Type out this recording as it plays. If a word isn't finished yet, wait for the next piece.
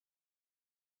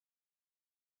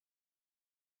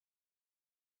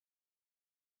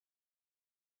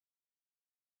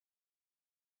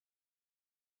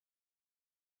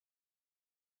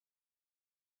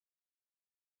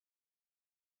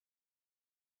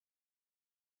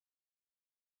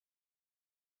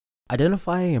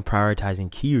Identifying and prioritizing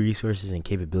key resources and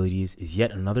capabilities is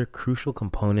yet another crucial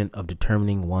component of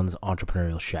determining one's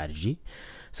entrepreneurial strategy.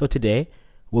 So today,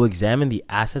 we'll examine the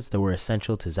assets that were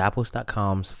essential to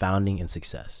Zappos.com's founding and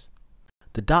success.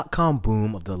 The dot-com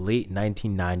boom of the late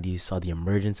 1990s saw the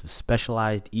emergence of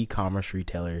specialized e-commerce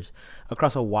retailers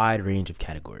across a wide range of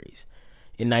categories.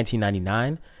 In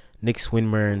 1999, Nick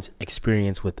Swinmurn's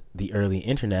experience with the early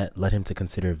internet led him to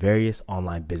consider various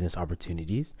online business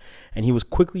opportunities, and he was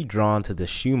quickly drawn to the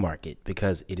shoe market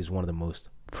because it is one of the most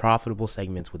profitable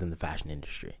segments within the fashion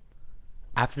industry.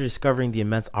 After discovering the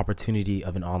immense opportunity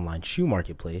of an online shoe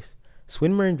marketplace,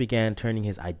 Swinmurn began turning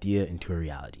his idea into a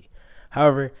reality.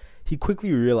 However, he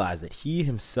quickly realized that he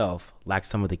himself lacked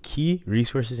some of the key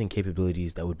resources and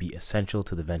capabilities that would be essential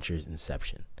to the venture's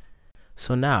inception.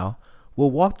 So now, we'll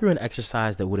walk through an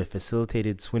exercise that would have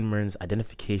facilitated Swinmurn's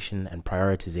identification and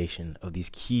prioritization of these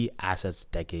key assets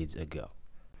decades ago.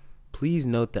 Please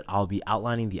note that I'll be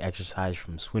outlining the exercise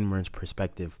from Swinmurn's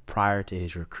perspective prior to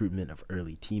his recruitment of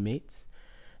early teammates.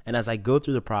 And as I go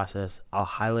through the process, I'll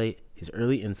highlight his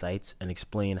early insights and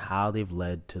explain how they've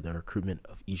led to the recruitment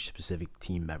of each specific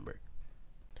team member.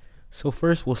 So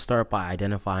first, we'll start by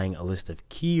identifying a list of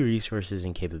key resources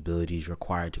and capabilities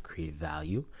required to create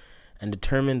value, and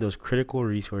determine those critical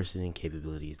resources and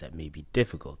capabilities that may be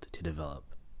difficult to develop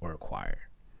or acquire.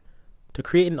 To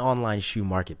create an online shoe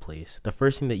marketplace, the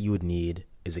first thing that you would need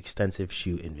is extensive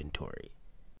shoe inventory.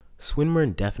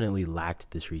 Swinmurn definitely lacked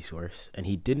this resource, and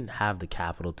he didn't have the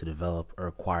capital to develop or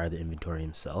acquire the inventory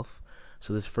himself,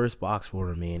 so this first box will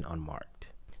remain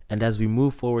unmarked. And as we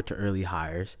move forward to early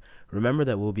hires, remember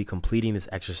that we'll be completing this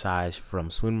exercise from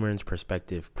Swinmurn's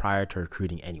perspective prior to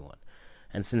recruiting anyone.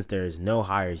 And since there is no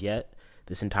hires yet,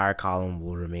 this entire column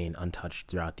will remain untouched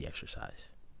throughout the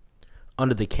exercise.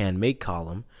 Under the can make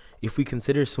column, if we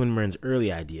consider Swinmurn's early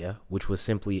idea, which was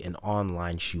simply an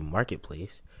online shoe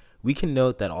marketplace, we can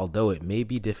note that although it may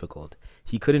be difficult,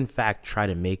 he could in fact try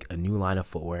to make a new line of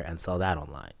footwear and sell that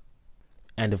online.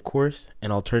 And of course,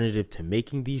 an alternative to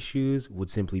making these shoes would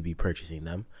simply be purchasing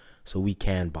them, so we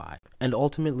can buy. And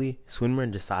ultimately,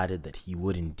 Swinmurn decided that he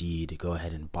would indeed go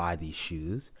ahead and buy these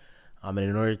shoes, and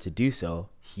in order to do so,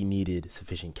 he needed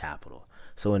sufficient capital.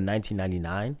 So in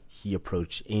 1999, he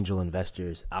approached angel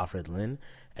investors Alfred Lin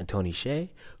and Tony Hsieh,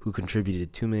 who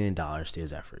contributed $2 million to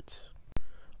his efforts.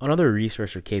 Another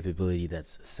resource or capability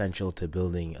that's essential to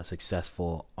building a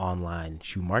successful online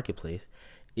shoe marketplace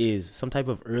is some type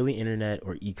of early internet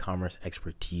or e-commerce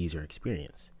expertise or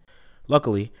experience.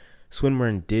 Luckily,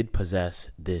 Swinmurn did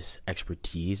possess this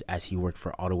expertise as he worked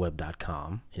for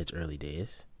AutoWeb.com in its early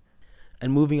days.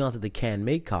 And moving on to the can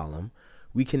make column,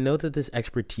 we can note that this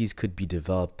expertise could be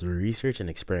developed through research and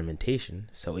experimentation,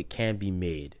 so it can be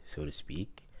made, so to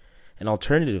speak. And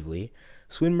alternatively,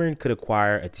 Swinmurn could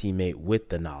acquire a teammate with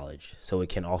the knowledge, so it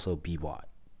can also be bought.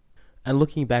 And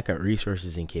looking back at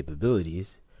resources and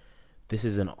capabilities, this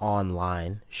is an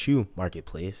online shoe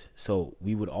marketplace, so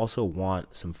we would also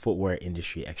want some footwear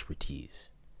industry expertise.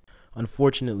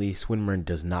 Unfortunately, Swinmurn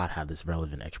does not have this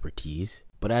relevant expertise,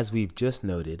 but as we've just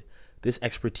noted, this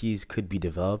expertise could be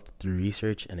developed through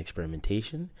research and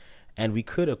experimentation, and we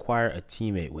could acquire a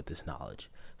teammate with this knowledge.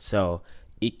 So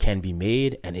it can be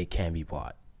made and it can be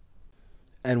bought.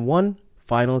 And one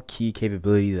final key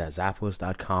capability that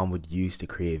Zappos.com would use to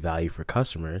create value for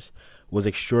customers was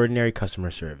extraordinary customer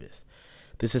service.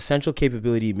 This essential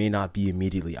capability may not be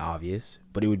immediately obvious,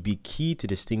 but it would be key to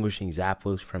distinguishing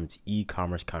Zappos from its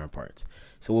e-commerce counterparts.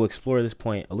 So we'll explore this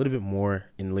point a little bit more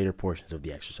in later portions of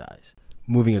the exercise.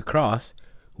 Moving across,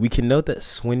 we can note that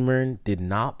Swinmurn did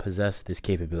not possess this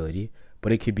capability,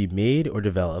 but it could be made or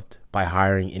developed by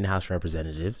hiring in-house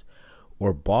representatives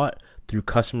or bought through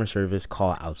customer service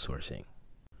call outsourcing.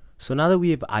 So now that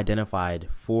we have identified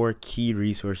 4 key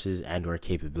resources and or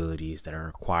capabilities that are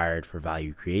required for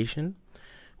value creation,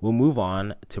 we'll move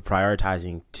on to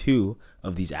prioritizing 2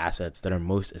 of these assets that are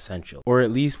most essential, or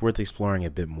at least worth exploring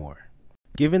a bit more.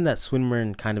 Given that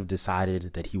Swinmurn kind of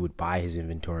decided that he would buy his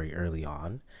inventory early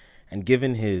on, and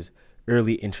given his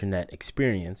early internet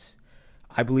experience,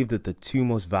 I believe that the 2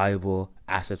 most valuable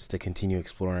assets to continue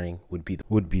exploring would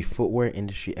be footwear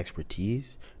industry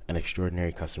expertise and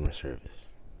extraordinary customer service.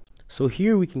 So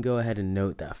here we can go ahead and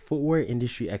note that footwear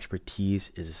industry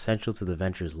expertise is essential to the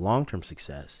venture's long-term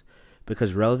success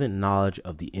because relevant knowledge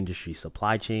of the industry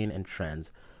supply chain and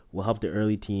trends will help the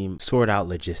early team sort out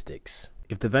logistics.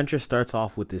 If the venture starts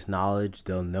off with this knowledge,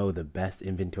 they'll know the best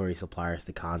inventory suppliers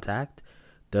to contact,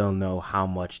 they'll know how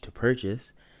much to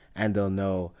purchase, and they'll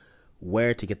know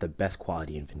where to get the best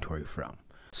quality inventory from.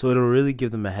 So it'll really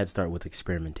give them a head start with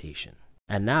experimentation.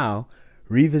 And now,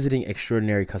 revisiting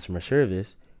extraordinary customer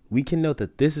service, We can note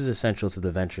that this is essential to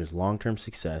the venture's long-term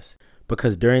success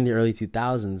because during the early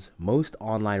 2000s, most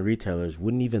online retailers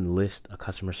wouldn't even list a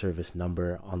customer service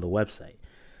number on the website.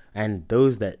 And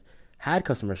those that had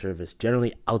customer service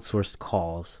generally outsourced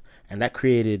calls, and that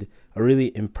created a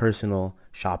really impersonal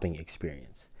shopping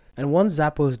experience. And once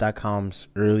Zappos.com's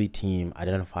early team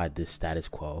identified this status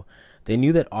quo, they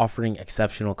knew that offering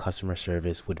exceptional customer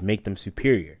service would make them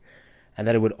superior and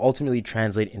that it would ultimately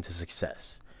translate into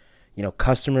success.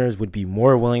 Customers would be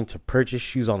more willing to purchase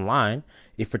shoes online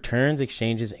if returns,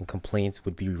 exchanges, and complaints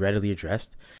would be readily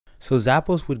addressed. So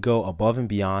Zappos would go above and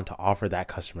beyond to offer that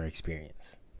customer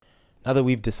experience. Now that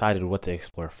we've decided what to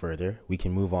explore further, we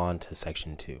can move on to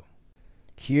section 2.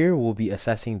 Here we'll be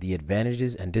assessing the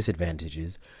advantages and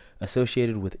disadvantages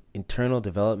associated with internal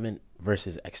development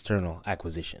versus external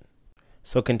acquisition.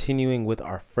 So continuing with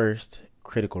our first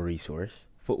critical resource,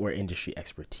 footwear industry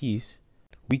expertise,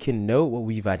 we can note what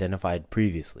we've identified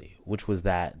previously, which was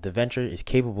that the venture is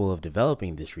capable of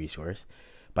developing this resource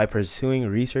by pursuing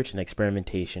research and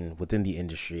experimentation within the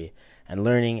industry and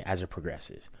learning as it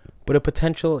progresses. But a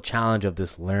potential challenge of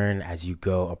this learn as you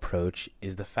go approach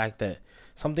is the fact that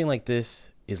something like this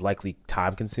is likely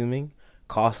time consuming,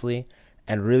 costly,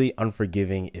 and really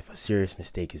unforgiving if a serious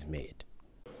mistake is made.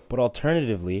 But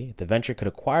alternatively, the venture could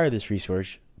acquire this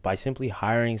resource by simply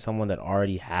hiring someone that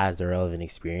already has the relevant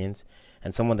experience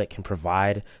and someone that can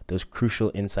provide those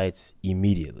crucial insights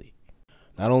immediately.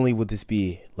 Not only would this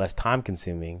be less time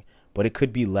consuming, but it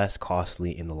could be less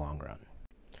costly in the long run.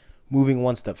 Moving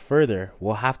one step further,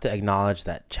 we'll have to acknowledge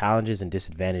that challenges and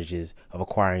disadvantages of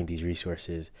acquiring these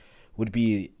resources would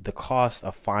be the cost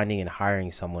of finding and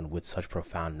hiring someone with such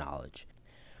profound knowledge.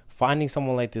 Finding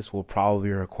someone like this will probably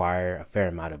require a fair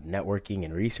amount of networking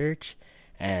and research,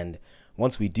 and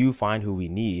once we do find who we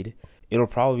need, it'll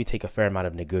probably take a fair amount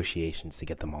of negotiations to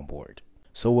get them on board.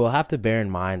 So we'll have to bear in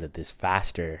mind that this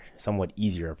faster, somewhat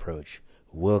easier approach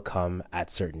will come at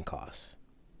certain costs.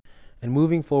 And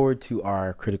moving forward to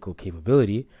our critical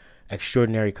capability,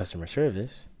 extraordinary customer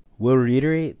service, we'll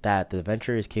reiterate that the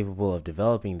venture is capable of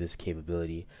developing this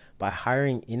capability by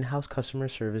hiring in-house customer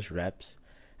service reps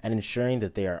and ensuring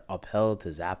that they are upheld to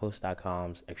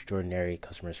Zappos.com's extraordinary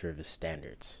customer service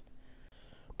standards.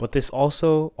 But this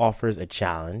also offers a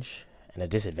challenge and a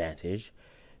disadvantage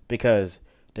because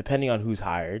depending on who's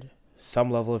hired,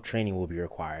 some level of training will be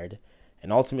required,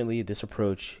 and ultimately this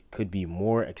approach could be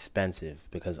more expensive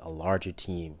because a larger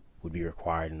team would be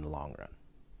required in the long run.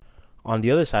 On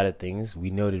the other side of things,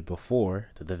 we noted before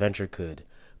that the venture could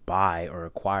buy or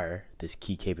acquire this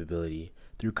key capability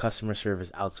through customer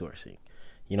service outsourcing.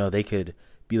 They could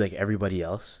be like everybody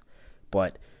else,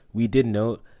 but we did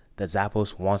note that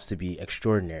Zappos wants to be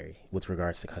extraordinary with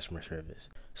regards to customer service.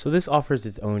 So this offers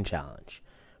its own challenge.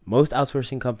 Most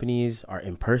outsourcing companies are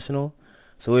impersonal,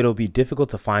 so it'll be difficult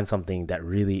to find something that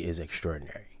really is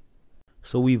extraordinary.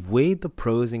 So we've weighed the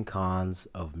pros and cons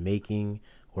of making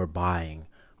or buying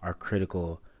our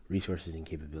critical resources and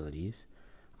capabilities.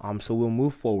 So we'll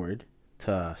move forward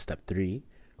to step 3,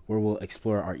 where we'll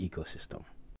explore our ecosystem.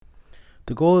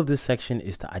 The goal of this section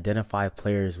is to identify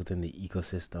players within the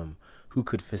ecosystem who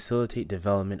could facilitate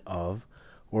development of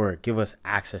or give us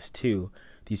access to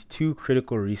these 2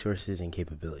 critical resources and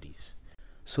capabilities.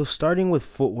 So starting with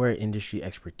footwear industry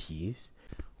expertise,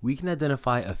 we can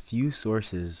identify a few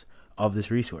sources of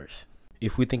this resource.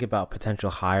 If we think about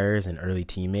potential hires and early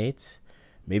teammates,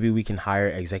 maybe we can hire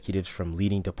executives from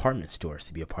leading department stores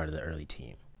to be a part of the early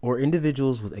team, or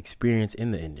individuals with experience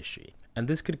in the industry. And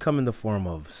this could come in the form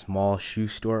of small shoe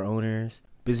store owners,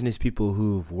 business people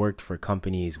who've worked for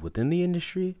companies within the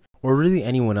industry, or really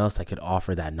anyone else that could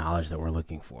offer that knowledge that we're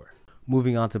looking for.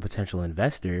 Moving on to potential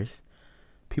investors,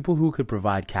 people who could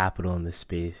provide capital in this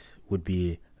space would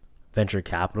be venture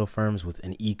capital firms with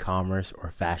an e-commerce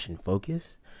or fashion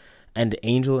focus, and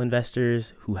angel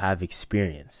investors who have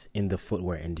experience in the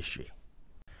footwear industry.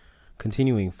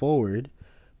 Continuing forward,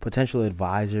 potential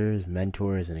advisors,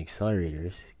 mentors, and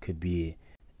accelerators could be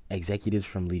executives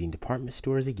from leading department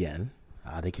stores again.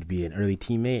 They could be an early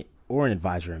teammate or an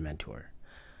advisor or mentor.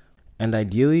 And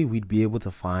ideally, we'd be able to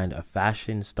find a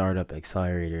fashion startup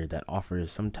accelerator that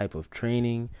offers some type of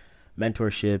training,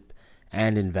 mentorship,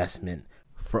 and investment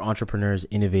for entrepreneurs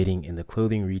innovating in the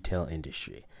clothing retail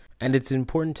industry. And it's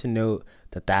important to note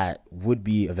that that would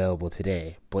be available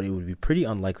today, but it would be pretty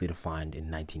unlikely to find in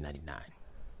 1999.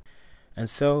 And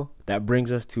so that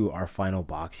brings us to our final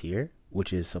box here,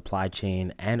 which is supply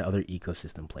chain and other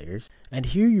ecosystem players. And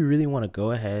here you really want to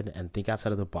go ahead and think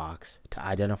outside of the box to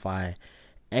identify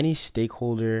any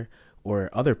stakeholder or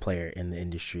other player in the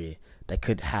industry that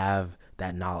could have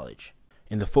that knowledge.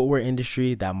 In the footwear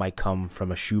industry, that might come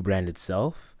from a shoe brand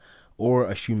itself, or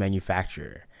a shoe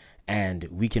manufacturer, and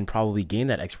we can probably gain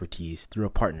that expertise through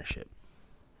a partnership.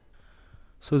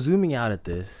 So zooming out at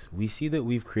this, we see that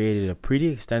we've created a pretty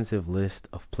extensive list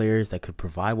of players that could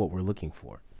provide what we're looking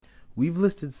for. We've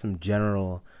listed some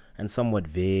general and somewhat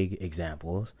vague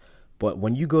examples, but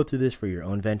when you go through this for your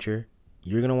own venture,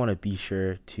 you're going to want to be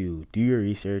sure to do your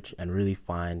research and really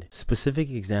find specific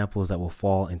examples that will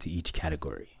fall into each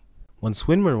category. When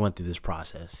Swinmurn went through this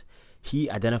process,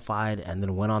 he identified and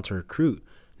then went on to recruit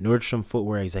Nordstrom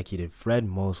footwear executive Fred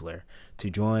Mosler to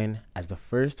join as the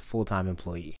first full-time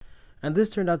employee. And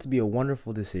this turned out to be a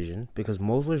wonderful decision because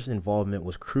Mosler's involvement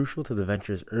was crucial to the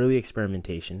venture's early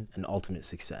experimentation and ultimate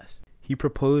success. He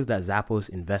proposed that Zappos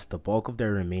invest the bulk of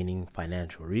their remaining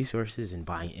financial resources in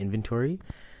buying inventory,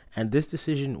 and this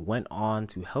decision went on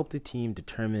to help the team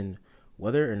determine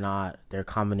whether or not their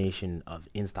combination of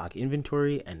in-stock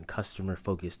inventory and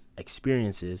customer-focused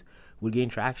experiences would gain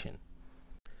traction.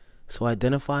 So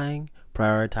identifying,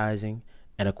 prioritizing,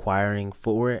 and acquiring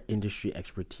footwear industry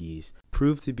expertise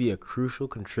proved to be a crucial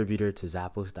contributor to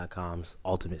Zappos.com's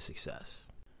ultimate success.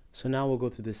 So now we'll go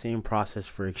through the same process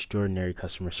for extraordinary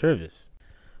customer service.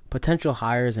 Potential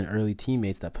hires and early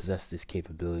teammates that possess this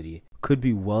capability could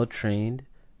be well-trained,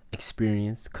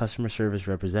 experienced customer service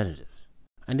representatives.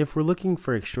 And if we're looking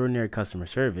for extraordinary customer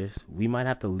service, we might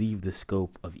have to leave the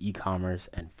scope of e-commerce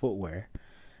and footwear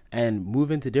and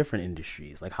move into different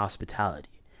industries like hospitality.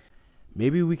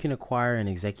 Maybe we can acquire an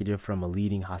executive from a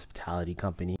leading hospitality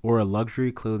company or a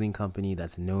luxury clothing company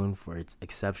that's known for its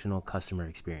exceptional customer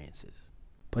experiences.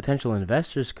 Potential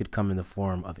investors could come in the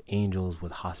form of angels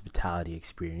with hospitality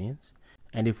experience.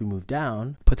 And if we move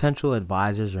down, potential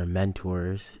advisors or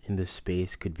mentors in this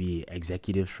space could be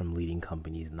executives from leading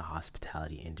companies in the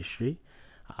hospitality industry.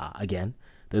 Again,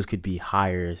 those could be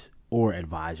hires or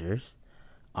advisors.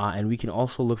 And we can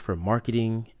also look for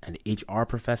marketing and HR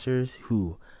professors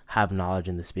who have knowledge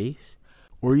in the space,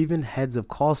 or even heads of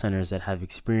call centers that have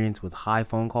experience with high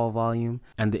phone call volume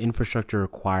and the infrastructure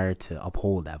required to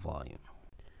uphold that volume.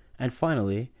 And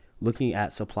finally, looking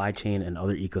at supply chain and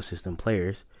other ecosystem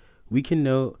players, we can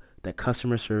note that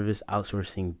customer service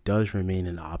outsourcing does remain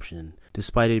an option,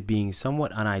 despite it being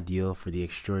somewhat unideal for the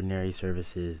extraordinary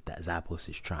services that Zappos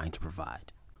is trying to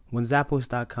provide. When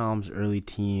Zappos.com's early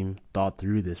team thought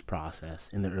through this process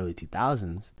in the early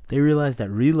 2000s, they realized that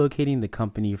relocating the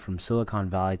company from Silicon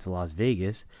Valley to Las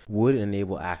Vegas would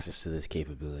enable access to this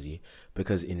capability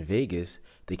because in Vegas,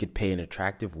 they could pay an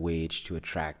attractive wage to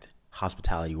attract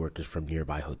hospitality workers from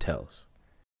nearby hotels.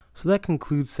 So that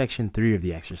concludes section 3 of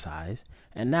the exercise.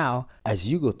 And now, as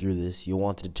you go through this, you'll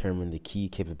want to determine the key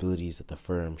capabilities that the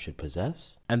firm should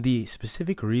possess and the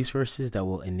specific resources that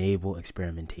will enable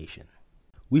experimentation.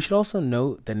 We should also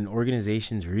note that an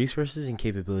organization's resources and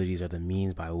capabilities are the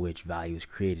means by which value is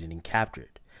created and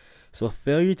captured. So a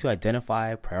failure to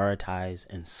identify, prioritize,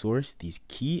 and source these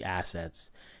key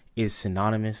assets is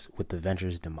synonymous with the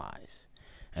venture's demise.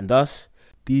 And thus,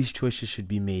 these choices should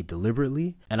be made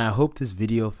deliberately, and I hope this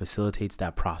video facilitates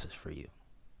that process for you.